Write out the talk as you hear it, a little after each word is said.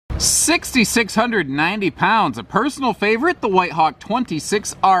6,690 pounds, a personal favorite, the Whitehawk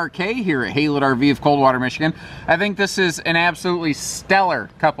 26RK here at Haylett RV of Coldwater, Michigan. I think this is an absolutely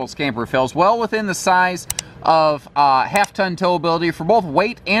stellar couples camper, fills well within the size of half-ton towability for both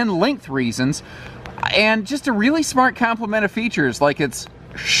weight and length reasons, and just a really smart complement of features, like it's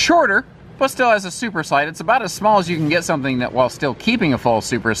shorter but still has a super slide. It's about as small as you can get something that while still keeping a full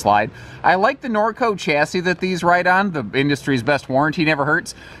super slide. I like the Norco chassis that these ride on. The industry's best warranty never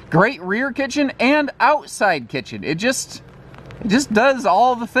hurts. Great rear kitchen and outside kitchen. It just does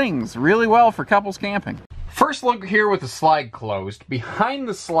all the things really well for couples camping. First look here with the slide closed. Behind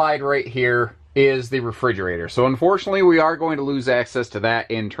the slide right here is the refrigerator. So unfortunately we are going to lose access to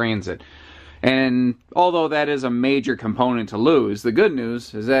that in transit. And although that is a major component to lose, the good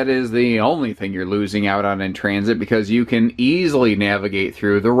news is that is the only thing you're losing out on in transit, because you can easily navigate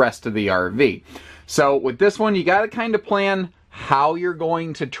through the rest of the RV. So with this one, you got to kind of plan how you're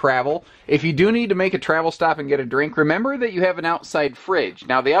going to travel. If you do need to make a travel stop and get a drink, remember that you have an outside fridge.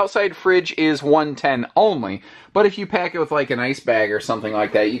 Now the outside fridge is 110 only, but if you pack it with like an ice bag or something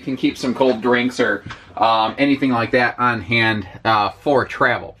like that, you can keep some cold drinks or anything like that on hand for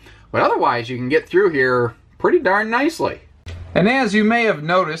travel. But otherwise, you can get through here pretty darn nicely. And as you may have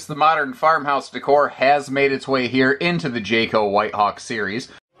noticed, the modern farmhouse decor has made its way here into the Jayco Whitehawk series.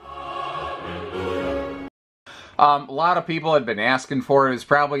 A lot of people had been asking for it. It's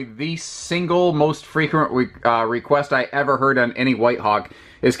probably the single most frequent request I ever heard on any Whitehawk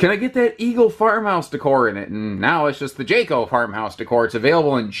is, can I get that Eagle farmhouse decor in it? And now it's just the Jayco farmhouse decor. It's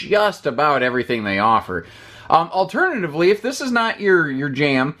available in just about everything they offer. Alternatively, if this is not your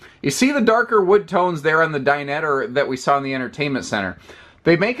jam, you see the darker wood tones there on the dinette or that we saw in the entertainment center.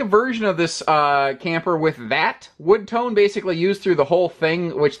 They make a version of this camper with that wood tone basically used through the whole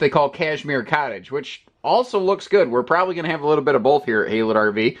thing, which they call Cashmere Cottage, which also looks good. We're probably going to have a little bit of both here at Haylett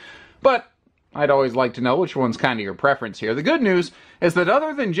RV, but I'd always like to know which one's kind of your preference here. The good news is that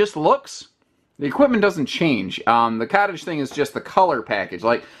other than just looks, the equipment doesn't change. The cottage thing is just the color package.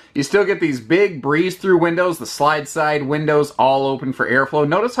 Like, you still get these big breeze-through windows, the slide side windows all open for airflow.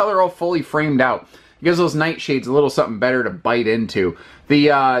 Notice how they're all fully framed out. It gives those nightshades a little something better to bite into.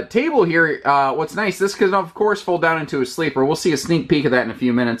 The table here, what's nice, this can of course fold down into a sleeper. We'll see a sneak peek of that in a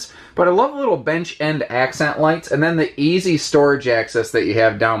few minutes. But I love the little bench end accent lights and then the easy storage access that you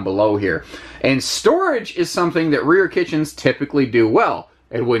have down below here. And storage is something that rear kitchens typically do well.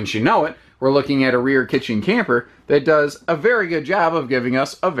 And wouldn't you know it, we're looking at a rear kitchen camper that does a very good job of giving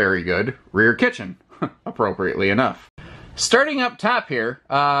us a very good rear kitchen, appropriately enough. Starting up top here,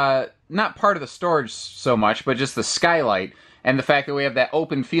 not part of the storage so much, but just the skylight and the fact that we have that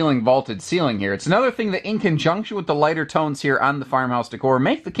open feeling vaulted ceiling here. It's another thing that in conjunction with the lighter tones here on the farmhouse decor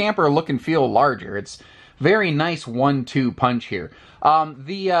make the camper look and feel larger. It's very nice 1-2 punch here.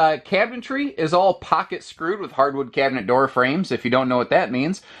 The cabinetry is all pocket screwed with hardwood cabinet door frames. If you don't know what that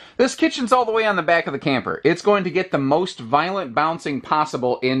means, this kitchen's all the way on the back of the camper. It's going to get the most violent bouncing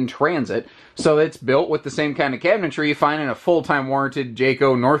possible in transit, so it's built with the same kind of cabinetry you find in a full-time warranted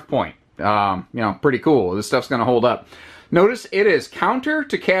Jayco North Point. You know, pretty cool. This stuff's going to hold up. Notice it is counter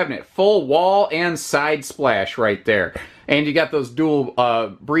to cabinet, full wall and side splash right there. And you got those dual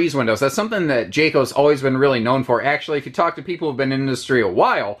breeze windows. That's something that Jayco's always been really known for. Actually, if you talk to people who've been in the industry a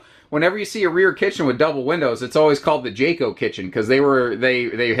while, whenever you see a rear kitchen with double windows, it's always called the Jayco kitchen, because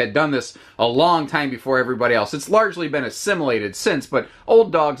they had done this a long time before everybody else. It's largely been assimilated since, but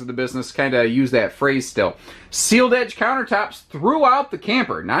old dogs of the business kind of use that phrase still. Sealed edge countertops throughout the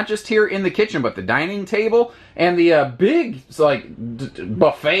camper, not just here in the kitchen, but the dining table and the big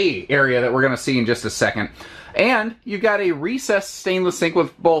buffet area that we're going to see in just a second. And you've got a recessed stainless sink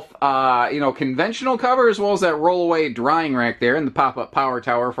with both, conventional cover as well as that rollaway drying rack there and the pop-up power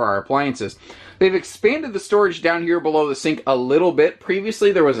tower for our appliances. They've expanded the storage down here below the sink a little bit.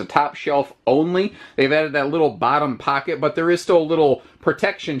 Previously, there was a top shelf only. They've added that little bottom pocket, but there is still a little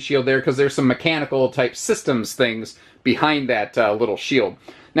protection shield there because there's some mechanical type systems things behind that little shield.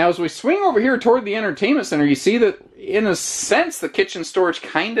 Now, as we swing over here toward the entertainment center, you see that, in a sense, the kitchen storage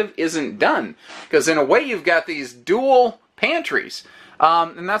kind of isn't done. Because in a way, you've got these dual pantries.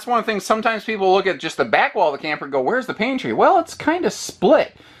 And that's one of the things, sometimes people look at just the back wall of the camper and go, where's the pantry? Well, it's kind of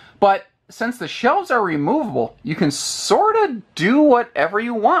split. But since the shelves are removable, you can sort of do whatever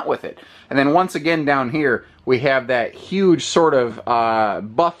you want with it. And then once again down here, we have that huge sort of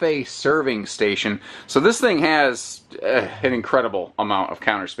buffet serving station. So this thing has an incredible amount of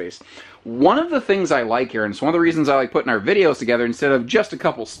counter space. One of the things I like here, and it's one of the reasons I like putting our videos together instead of just a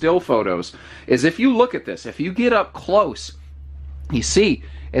couple still photos, is if you look at this, if you get up close, you see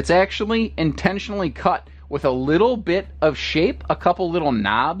it's actually intentionally cut with a little bit of shape, a couple little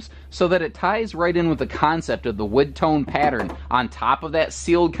knobs, so that it ties right in with the concept of the wood tone pattern on top of that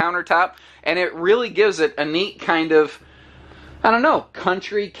sealed countertop, and it really gives it a neat kind of, I don't know,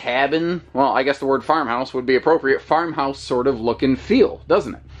 country cabin, well, I guess the word farmhouse would be appropriate, farmhouse sort of look and feel,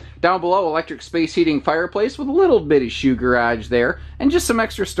 doesn't it? Down below, electric space heating fireplace with a little bitty shoe garage there, and just some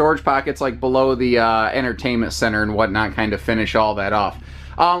extra storage pockets like below the entertainment center and whatnot, kind of finish all that off.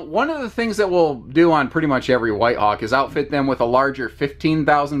 One of the things that we'll do on pretty much every White Hawk is outfit them with a larger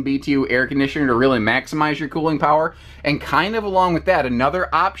 15,000 BTU air conditioner to really maximize your cooling power. And kind of along with that,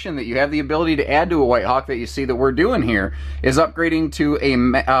 another option that you have the ability to add to a White Hawk that you see that we're doing here is upgrading to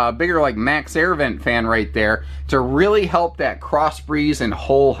a bigger like max air vent fan right there to really help that cross breeze and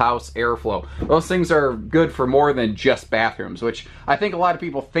whole house airflow. Those things are good for more than just bathrooms, which I think a lot of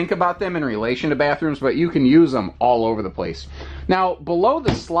people think about them in relation to bathrooms, but you can use them all over the place. Now, below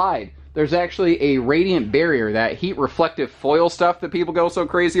the slide, there's actually a radiant barrier, that heat reflective foil stuff that people go so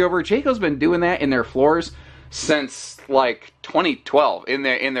crazy over. Jayco's been doing that in their floors since like 2012, in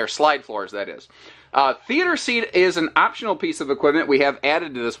their slide floors, that is. Theater seat is an optional piece of equipment we have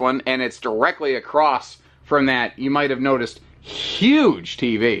added to this one, and it's directly across from that, you might have noticed, huge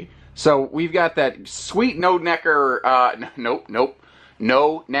TV. So we've got that sweet no-neck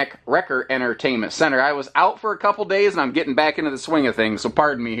wrecker entertainment center. I was out for a couple days and I'm getting back into the swing of things, so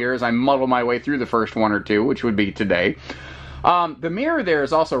pardon me here as I muddle my way through the first one or two, which would be today. The mirror there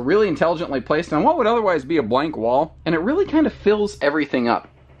is also really intelligently placed on what would otherwise be a blank wall, and it really kind of fills everything up.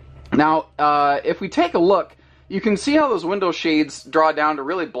 Now, if we take a look, you can see how those window shades draw down to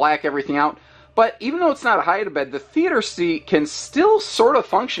really black everything out. But even though it's not a hide-a-bed, the theater seat can still sort of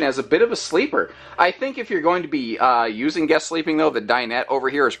function as a bit of a sleeper. I think if you're going to be using guest sleeping, though, the dinette over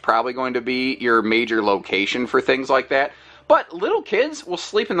here is probably going to be your major location for things like that. But little kids will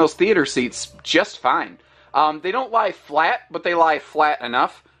sleep in those theater seats just fine. They don't lie flat, but they lie flat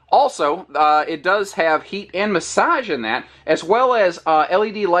enough. Also, it does have heat and massage in that, as well as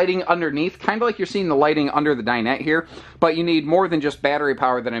LED lighting underneath, kind of like you're seeing the lighting under the dinette here, but you need more than just battery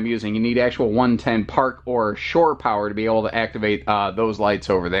power that I'm using. You need actual 110 park or shore power to be able to activate those lights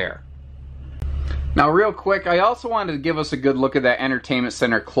over there. Now, real quick, I also wanted to give us a good look at that entertainment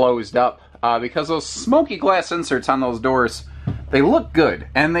center closed up, because those smoky glass inserts on those doors, they look good,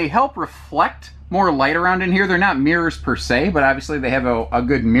 and they help reflect more light around in here. They're not mirrors per se, but obviously they have a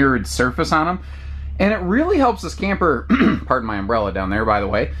good mirrored surface on them. And it really helps this camper, pardon my umbrella down there, by the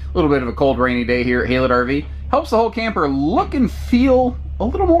way, a little bit of a cold rainy day here at Haylett RV, helps the whole camper look and feel a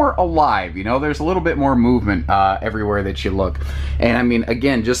little more alive. You know, there's a little bit more movement everywhere that you look. And I mean,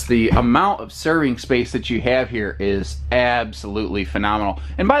 again, just the amount of serving space that you have here is absolutely phenomenal.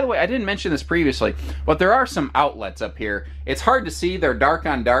 And by the way, I didn't mention this previously, but there are some outlets up here. It's hard to see, they're dark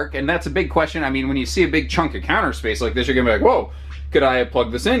on dark, and that's a big question. I mean, when you see a big chunk of counter space like this, you're gonna be like, whoa, could I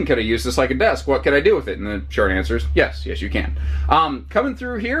plug this in? Could I use this like a desk? What could I do with it? And the short answer is yes, yes you can. Coming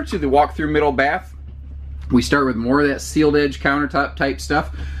through here to the walk-through middle bath, we start with more of that sealed edge countertop type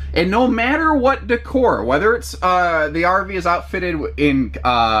stuff. And no matter what decor, whether it's the RV is outfitted in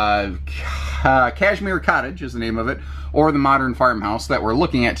Cashmere Cottage is the name of it, or the modern farmhouse that we're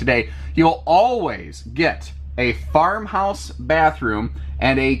looking at today, you'll always get a farmhouse bathroom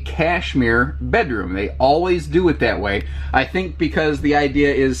and a cashmere bedroom. They always do it that way. I think because the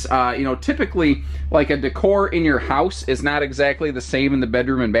idea is, you know, typically like a decor in your house is not exactly the same in the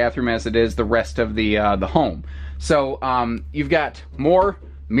bedroom and bathroom as it is the rest of the home. So you've got more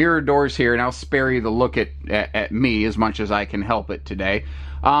mirror doors here, and I'll spare you the look at me as much as I can help it today.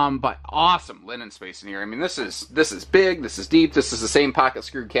 But awesome linen space in here. I mean, this is big, this is deep, this is the same pocket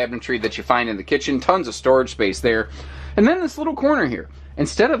screwed cabinetry that you find in the kitchen. Tons of storage space there. And then this little corner here,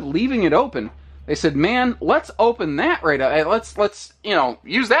 instead of leaving it open, they said, man, let's open that right up. Let's you know,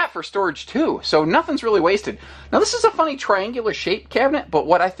 use that for storage too. So nothing's really wasted. Now this is a funny triangular shaped cabinet, but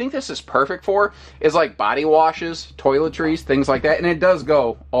what I think this is perfect for is like body washes, toiletries, things like that. And it does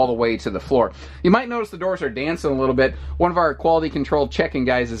go all the way to the floor. You might notice the doors are dancing a little bit. One of our quality control checking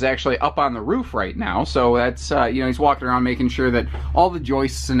guys is actually up on the roof right now. So that's, you know, he's walking around making sure that all the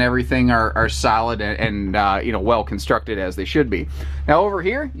joists and everything are solid and you know, well constructed as they should be. Now over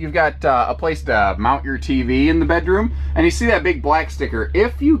here, you've got a place to mount your TV in the bedroom. And you see that big black sticker.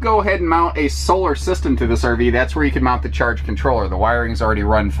 If you go ahead and mount a solar system to this RV, that's where you can mount the charge controller. The wiring's already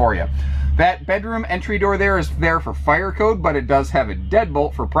run for you. That bedroom entry door there is there for fire code, but it does have a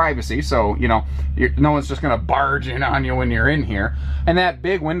deadbolt for privacy, so, you know, no one's just going to barge in on you when you're in here. And that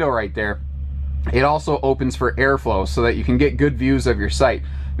big window right there, it also opens for airflow so that you can get good views of your site.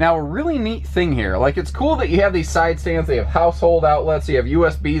 Now, a really neat thing here, like, it's cool that you have these side stands. They have household outlets. You have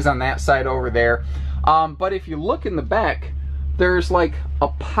USBs on that side over there. But if you look in the back, there's like a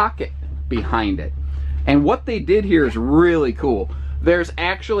pocket behind it. And what they did here is really cool. There's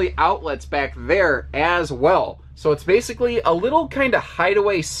actually outlets back there as well. So it's basically a little kind of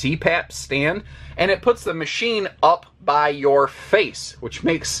hideaway CPAP stand, and it puts the machine up by your face, which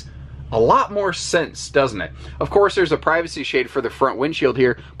makes a lot more sense, doesn't it? Of course, there's a privacy shade for the front windshield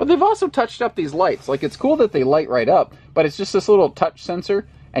here, but they've also touched up these lights. Like, it's cool that they light right up, but it's just this little touch sensor,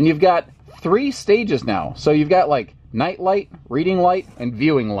 and you've got 3 stages now. So you've got like night light, reading light, and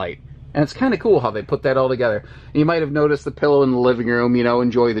viewing light. And it's kind of cool how they put that all together. You might have noticed the pillow in the living room, you know,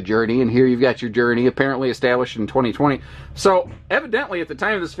 enjoy the journey. And here you've got your journey, apparently established in 2020. So, evidently, at the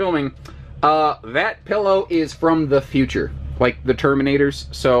time of this filming, that pillow is from the future, like the Terminators.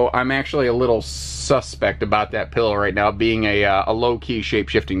 So, I'm actually a little suspect about that pillow right now, being a low-key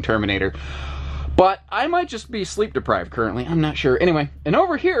shape-shifting Terminator. But I might just be sleep-deprived currently. I'm not sure. Anyway, and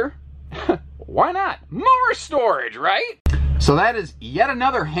over here, why not? More storage, right? So that is yet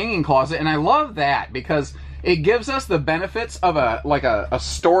another hanging closet, and I love that because it gives us the benefits of a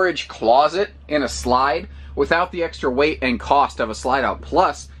storage closet in a slide without the extra weight and cost of a slide out.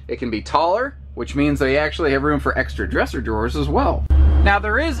 Plus, it can be taller, which means they actually have room for extra dresser drawers as well. Now,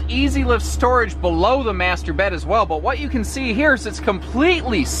 there is easy lift storage below the master bed as well, but what you can see here is it's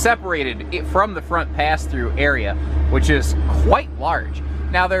completely separated from the front pass-through area, which is quite large.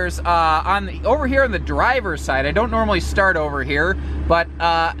 Now there's, over here on the driver's side, I don't normally start over here, but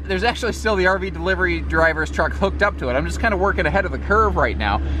there's actually still the RV delivery driver's truck hooked up to it. I'm just kind of working ahead of the curve right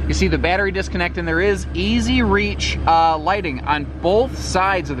now. You see the battery disconnect, and there is easy reach lighting on both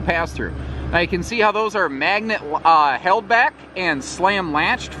sides of the pass-through. Now you can see how those are magnet held back and slam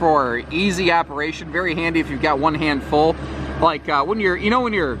latched for easy operation. Very handy if you've got one hand full. Like when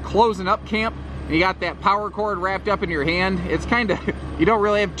you're closing up camp, you got that power cord wrapped up in your hand. It's kind of, you don't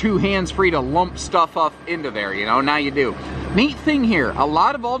really have 2 hands free to lump stuff up into there, you know, now you do. Neat thing here, a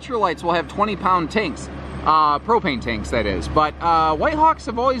lot of ultralights will have 20-pound tanks, propane tanks that is, but Whitehawks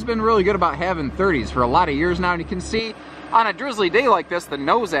have always been really good about having 30s for a lot of years now, and you can see on a drizzly day like this, the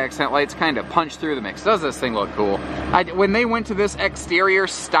nose accent lights kind of punch through the mix. Does this thing look cool? When they went to this exterior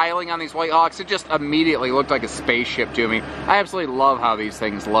styling on these Whitehawks, it just immediately looked like a spaceship to me. I absolutely love how these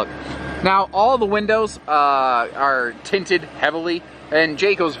things look. Now, all the windows are tinted heavily, and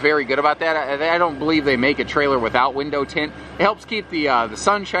Jayco's very good about that. I don't believe they make a trailer without window tint. It helps keep the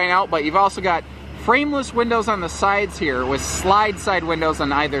sunshine out, but you've also got frameless windows on the sides here with slide side windows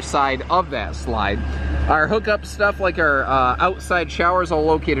on either side of that slide. Our hookup stuff, like our outside showers, are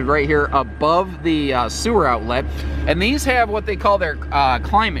located right here above the sewer outlet. And these have what they call their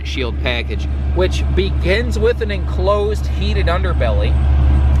climate shield package, which begins with an enclosed heated underbelly.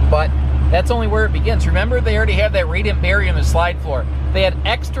 But that's only where it begins. Remember, they already had that radiant barrier in the slide floor. They had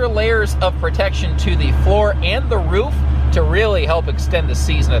extra layers of protection to the floor and the roof to really help extend the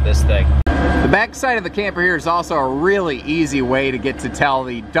season of this thing. The back side of the camper here is also a really easy way to get to tell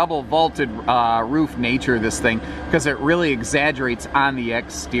the double vaulted roof nature of this thing, because it really exaggerates on the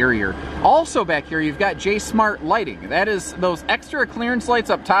exterior. Also back here, you've got J-Smart lighting. That is those extra clearance lights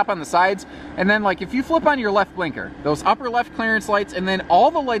up top on the sides, and then like if you flip on your left blinker, those upper left clearance lights, and then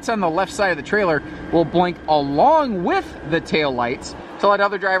all the lights on the left side of the trailer will blink along with the tail lights to let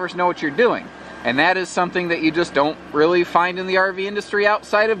other drivers know what you're doing. And that is something that you just don't really find in the RV industry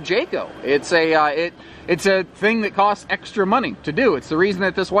outside of Jayco. It's a thing that costs extra money to do. It's the reason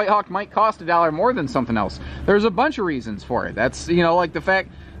that this Whitehawk might cost $1 more than something else. There's a bunch of reasons for it. That's, you know, like the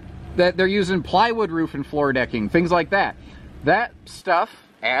fact that they're using plywood roof and floor decking, things like that. That stuff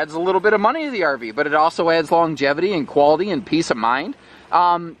adds a little bit of money to the RV, but it also adds longevity and quality and peace of mind.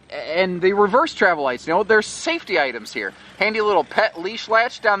 And the reverse travel lights, you know, there's safety items here. Handy little pet leash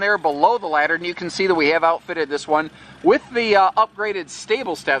latch down there below the ladder, and you can see that we have outfitted this one with the upgraded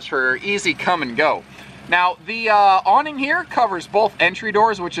stable steps for easy come and go. Now, the awning here covers both entry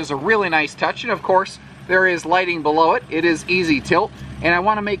doors, which is a really nice touch, and of course, there is lighting below it. It is easy tilt, and I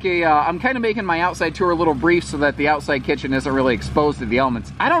want to make I'm kind of making my outside tour a little brief so that the outside kitchen isn't really exposed to the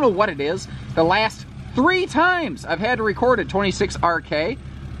elements. I don't know what it is. The last 3 times I've had to record at 26RK.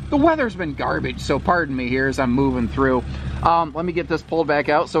 The weather's been garbage, so pardon me here as I'm moving through. Let me get this pulled back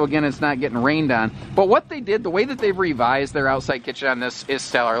out so again it's not getting rained on. But what they did, the way that they've revised their outside kitchen on this is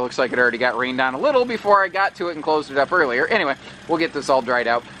stellar. It looks like it already got rained on a little before I got to it and closed it up earlier. Anyway, we'll get this all dried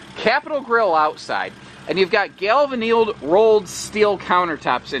out. Capital Grill outside. And you've got galvanized rolled steel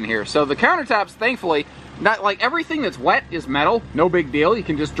countertops in here. So the countertops, thankfully, not like everything that's wet is metal, no big deal. You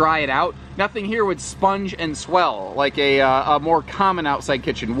can just dry it out. Nothing here would sponge and swell like a more common outside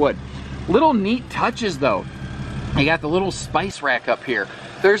kitchen would. Little neat touches though. You got the little spice rack up here.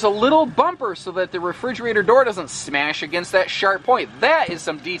 there's a little bumper so that the refrigerator door doesn't smash against that sharp point. That is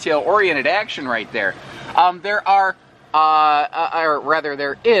some detail-oriented action right there. There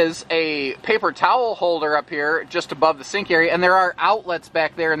is a paper towel holder up here just above the sink area, and there are outlets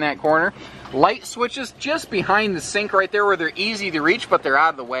back there in that corner. Light switches just behind the sink right there where they're easy to reach, but they're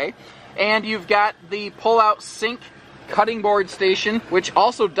out of the way. And you've got the pull-out sink cutting board station, which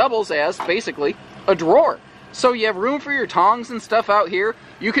also doubles as basically a drawer. So you have room for your tongs and stuff out here.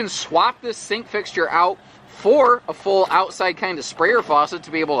 You can swap this sink fixture out for a full outside kind of sprayer faucet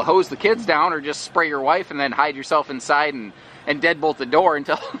to be able to hose the kids down, or just spray your wife and then hide yourself inside and deadbolt the door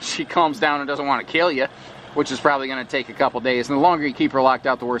until she calms down and doesn't want to kill you, which is probably going to take a couple days. And the longer you keep her locked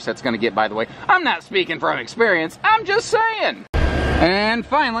out, the worse that's going to get, by the way. I'm not speaking from experience, I'm just saying. And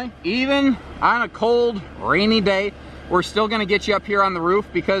finally, even on a cold, rainy day, we're still going to get you up here on the roof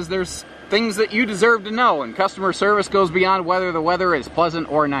because there's things that you deserve to know, and customer service goes beyond whether the weather is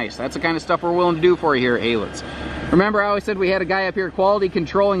pleasant or nice. That's the kind of stuff we're willing to do for you here at Haylets. Remember, I always said we had a guy up here quality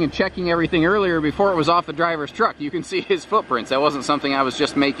controlling and checking everything earlier before it was off the driver's truck. You can see his footprints. That wasn't something I was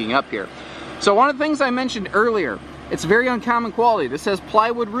just making up here. So one of the things I mentioned earlier, it's very uncommon quality. This says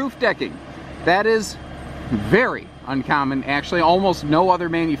plywood roof decking. That is very uncommon. Actually, almost no other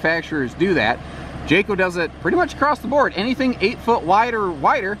manufacturers do that. Jayco does it pretty much across the board. Anything 8 foot wide or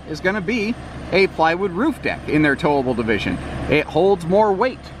wider is going to be a plywood roof deck in their towable division. It holds more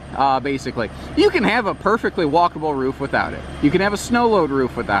weight, basically. You can have a perfectly walkable roof without it. You can have a snow load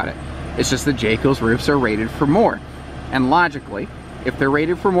roof without it. It's just that Jayco's roofs are rated for more. And logically, if they're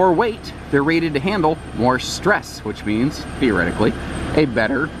rated for more weight, they're rated to handle more stress, which means, theoretically, a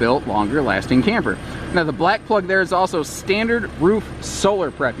better built, longer lasting camper. Now the black plug there is also standard roof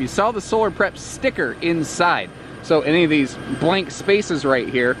solar prep. You saw the solar prep sticker inside. So any of these blank spaces right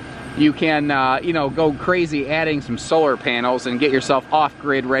here, you can you know, go crazy adding some solar panels and get yourself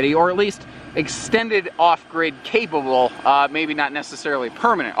off-grid ready, or at least extended off-grid capable, maybe not necessarily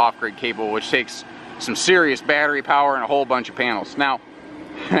permanent off-grid capable, which takes some serious battery power and a whole bunch of panels. Now,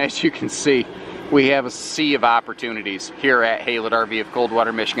 as you can see, we have a sea of opportunities here at Haylet RV of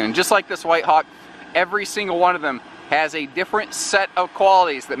Coldwater, Michigan. And just like this White Hawk, every single one of them has a different set of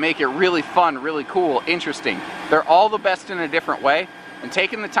qualities that make it really fun, really cool, interesting. They're all the best in a different way. And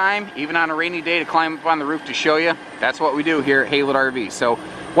taking the time, even on a rainy day, to climb up on the roof to show you, that's what we do here at Haylet RV. So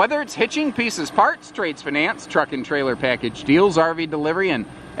whether it's hitching, pieces, parts, trades finance, truck and trailer package deals, RV delivery, and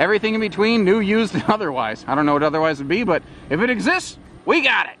everything in between, new, used, and otherwise. I don't know what otherwise would be, but if it exists, we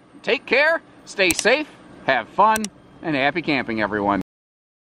got it. Take care, stay safe, have fun, and happy camping, everyone.